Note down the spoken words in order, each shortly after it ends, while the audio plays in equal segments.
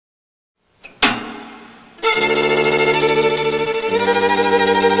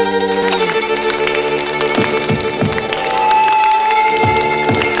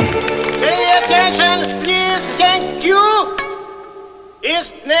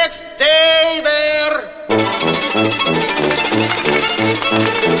next day wear.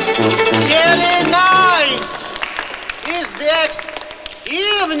 Very nice is next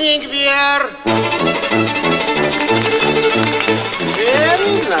evening wear.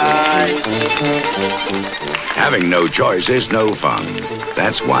 Very nice. Having no choice is no fun.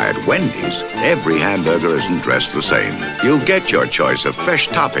 That's why at Wendy's, every hamburger isn't dressed the same. You'll get your choice of fresh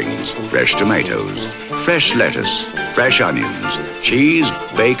toppings, fresh tomatoes, fresh lettuce, fresh onions, cheese,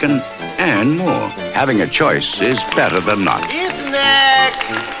 bacon, and more. Having a choice is better than not. Is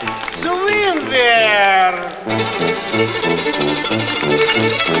next swimwear.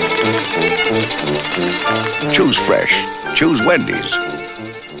 Choose fresh. Choose Wendy's.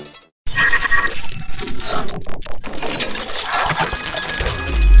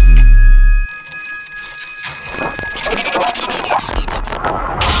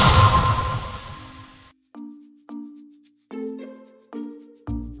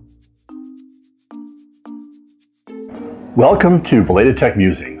 Welcome to Belated Tech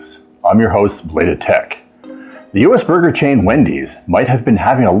Musings. I'm your host, Belated Tech. The US burger chain Wendy's might have been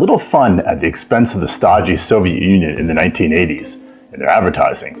having a little fun at the expense of the stodgy Soviet Union in the 1980s in their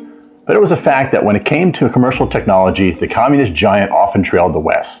advertising, but it was a fact that when it came to commercial technology, the communist giant often trailed the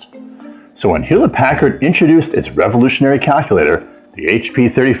West. So when Hewlett Packard introduced its revolutionary calculator, the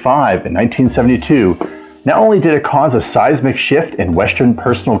HP-35 in 1972, not only did it cause a seismic shift in Western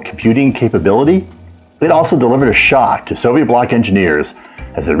personal computing capability, it also delivered a shock to Soviet bloc engineers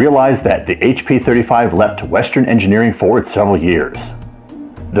as they realized that the HP-35 leapt Western engineering forward several years.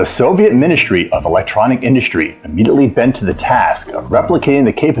 The Soviet Ministry of Electronic Industry immediately bent to the task of replicating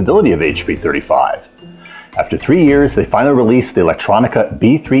the capability of HP-35. After 3 years, they finally released the Elektronika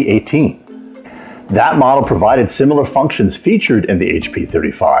B318. That model provided similar functions featured in the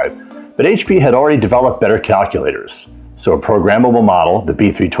HP-35, but HP had already developed better calculators, so a programmable model, the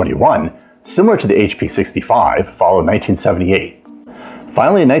B321, similar to the HP-65, followed in 1978.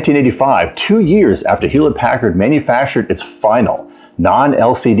 Finally, in 1985, 2 years after Hewlett Packard manufactured its final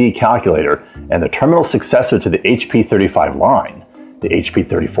non-LCD calculator and the terminal successor to the HP-35 line, the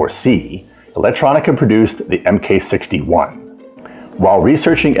HP-34C, Elektronika produced the MK-61. While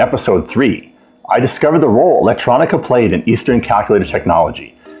researching episode 3, I discovered the role Elektronika played in Eastern calculator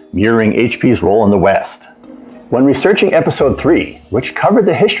technology, mirroring HP's role in the West. When researching episode 3, which covered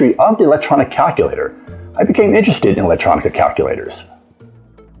the history of the electronic calculator, I became interested in Elektronika calculators.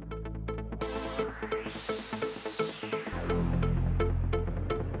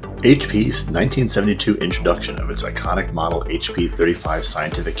 HP's 1972 introduction of its iconic model HP-35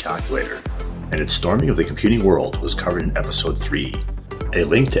 scientific calculator and its storming of the computing world was covered in episode 3. A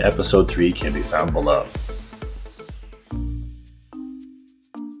link to episode 3 can be found below.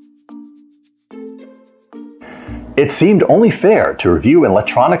 It seemed only fair to review an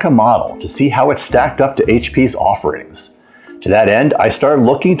Elektronika model to see how it stacked up to HP's offerings. To that end, I started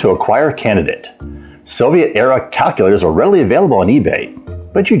looking to acquire a candidate. Soviet-era calculators are readily available on eBay,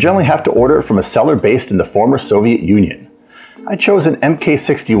 but you generally have to order it from a seller based in the former Soviet Union. I chose an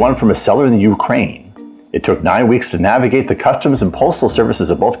MK-61 from a seller in the Ukraine. It took 9 weeks to navigate the customs and postal services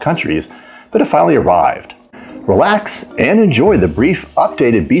of both countries, but it finally arrived. Relax and enjoy the brief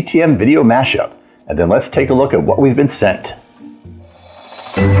updated BTM video mashup. And then let's take a look at what we've been sent.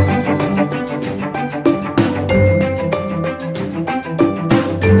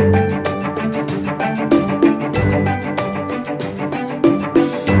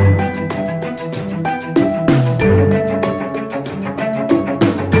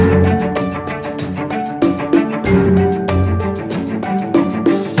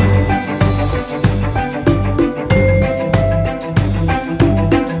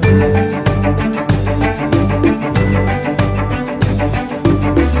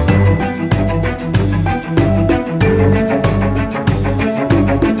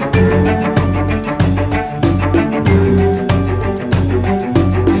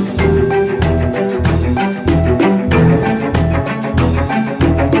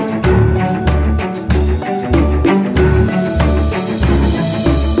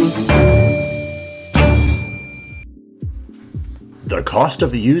 The cost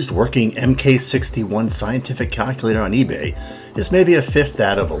of a used working MK-61 scientific calculator on eBay is maybe a fifth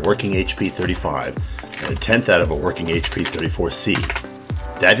that of a working HP-35 and a tenth that of a working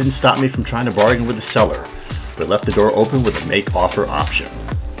HP-34C. That didn't stop me from trying to bargain with the seller, but left the door open with a make offer option.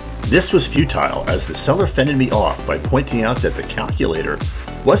 This was futile as the seller fended me off by pointing out that the calculator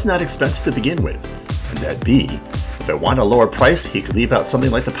was not expensive to begin with, and that B, if I wanted a lower price, he could leave out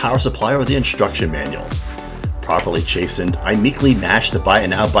something like the power supply or the instruction manual. Properly chastened, I meekly mashed the buy it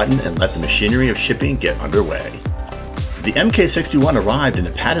now button and let the machinery of shipping get underway. The MK-61 arrived in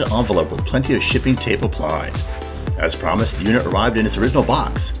a padded envelope with plenty of shipping tape applied. As promised, the unit arrived in its original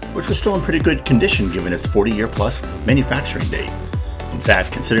box, which was still in pretty good condition given its 40-year-plus manufacturing date. In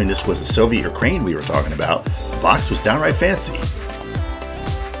fact, considering this was the Soviet Ukraine we were talking about, the box was downright fancy.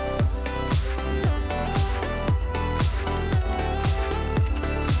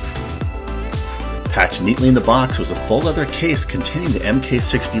 Packed neatly in the box was a full leather case containing the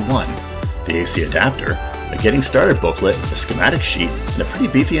MK-61, the AC adapter, a getting started booklet, a schematic sheet, and a pretty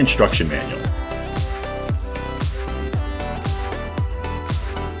beefy instruction manual.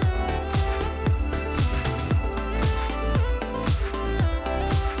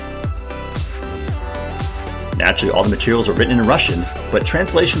 Naturally, all the materials are written in Russian, but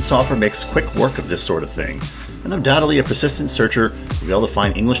translation software makes quick work of this sort of thing, and undoubtedly a persistent searcher will be able to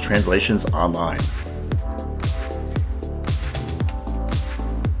find English translations online.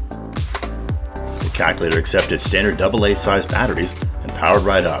 The calculator accepted standard AA size batteries and powered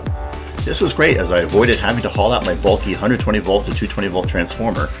right up. This was great as I avoided having to haul out my bulky 120 volt to 220 volt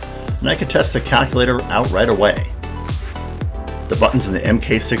transformer, and I could test the calculator out right away. The buttons in the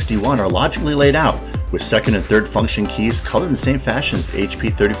MK-61 are logically laid out, with second and third function keys colored in the same fashion as the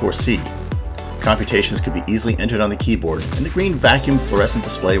HP-35C. Computations could be easily entered on the keyboard, and the green vacuum fluorescent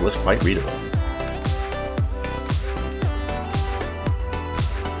display was quite readable.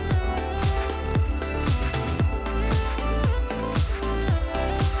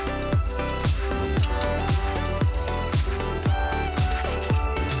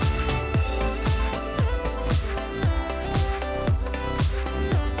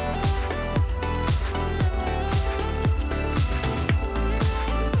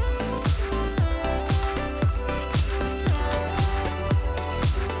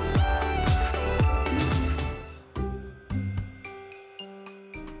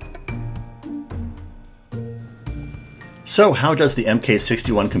 So how does the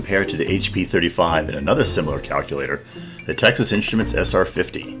MK-61 compare to the HP-35 and another similar calculator, the Texas Instruments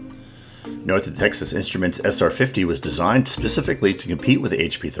SR50? Note that the Texas Instruments SR50 was designed specifically to compete with the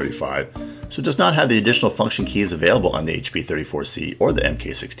HP-35, so it does not have the additional function keys available on the HP-34C or the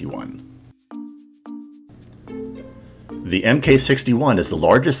MK-61. The MK-61 is the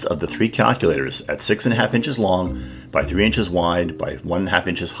largest of the three calculators at 6.5 inches long by 3 inches wide by 1.5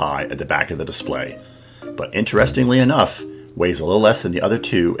 inches high at the back of the display, but interestingly enough, weighs a little less than the other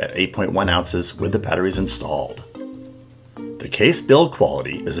two at 8.1 ounces with the batteries installed. The case build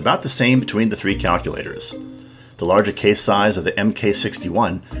quality is about the same between the three calculators. The larger case size of the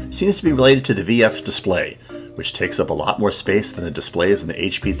MK-61 seems to be related to the VF display, which takes up a lot more space than the displays in the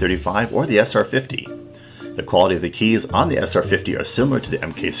HP-35 or the SR50. The quality of the keys on the SR50 are similar to the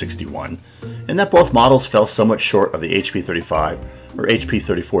MK-61, and that both models fell somewhat short of the HP-35 or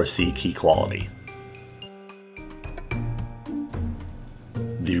HP-34C key quality.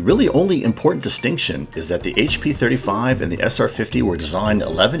 The really only important distinction is that the HP-35 and the SR50 were designed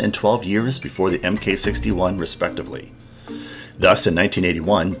 11 and 12 years before the MK-61 respectively. Thus, in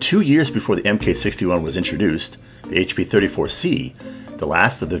 1981, 2 years before the MK-61 was introduced, the HP-34C, the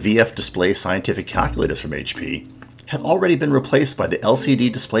last of the VF display scientific calculators from HP, had already been replaced by the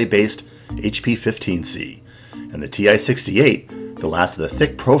LCD display-based HP-15C, and the TI-68, the last of the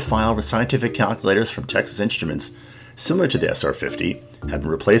thick profile scientific calculators from Texas Instruments, similar to the SR50, had been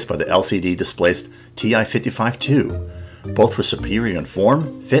replaced by the LCD displaced TI-55-2. Both were superior in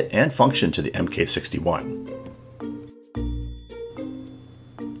form, fit, and function to the MK-61.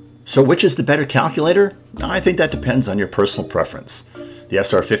 So which is the better calculator? I think that depends on your personal preference. The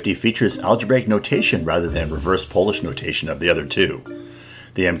SR50 features algebraic notation rather than reverse Polish notation of the other two.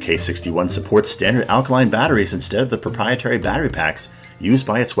 The MK-61 supports standard alkaline batteries instead of the proprietary battery packs used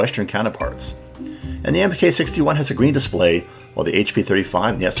by its Western counterparts. And the MK-61 has a green display, while the HP-35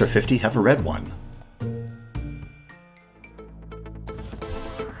 and the SR50 have a red one.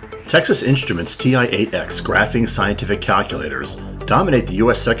 Texas Instruments TI-8X graphing scientific calculators dominate the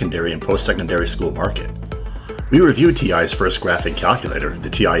US secondary and post-secondary school market. We reviewed TI's first graphing calculator, the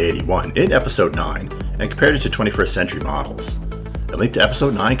TI-81, in Episode 9 and compared it to 21st century models. A link to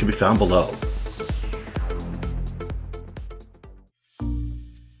Episode 9 can be found below.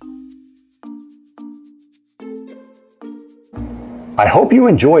 I hope you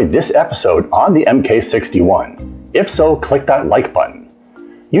enjoyed this episode on the MK-61. If so, click that like button.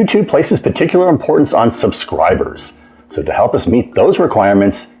 YouTube places particular importance on subscribers, so to help us meet those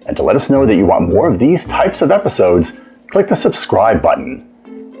requirements and to let us know that you want more of these types of episodes, click the subscribe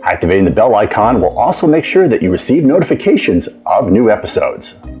button. Activating the bell icon will also make sure that you receive notifications of new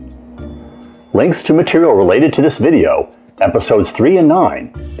episodes. Links to material related to this video Episodes 3 and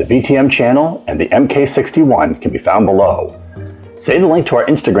 9, the VTM channel, and the MK-61 can be found below. Save the link to our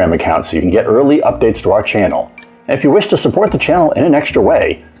Instagram account so you can get early updates to our channel. And if you wish to support the channel in an extra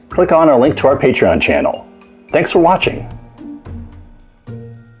way, click on our link to our Patreon channel. Thanks for watching.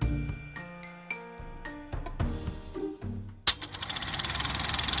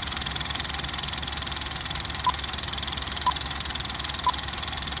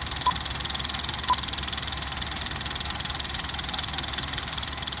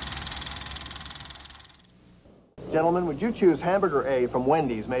 Gentlemen, would you choose hamburger A from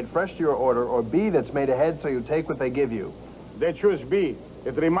Wendy's, made fresh to your order, or B that's made ahead so you take what they give you? They choose B.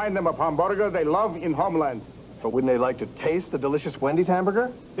 It reminds them of hamburger they love in homeland. But wouldn't they like to taste the delicious Wendy's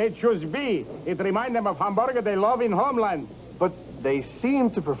hamburger? They choose B. It reminds them of hamburger they love in homeland. But they seem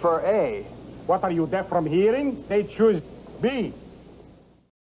to prefer A. What, are you deaf from hearing? They choose B.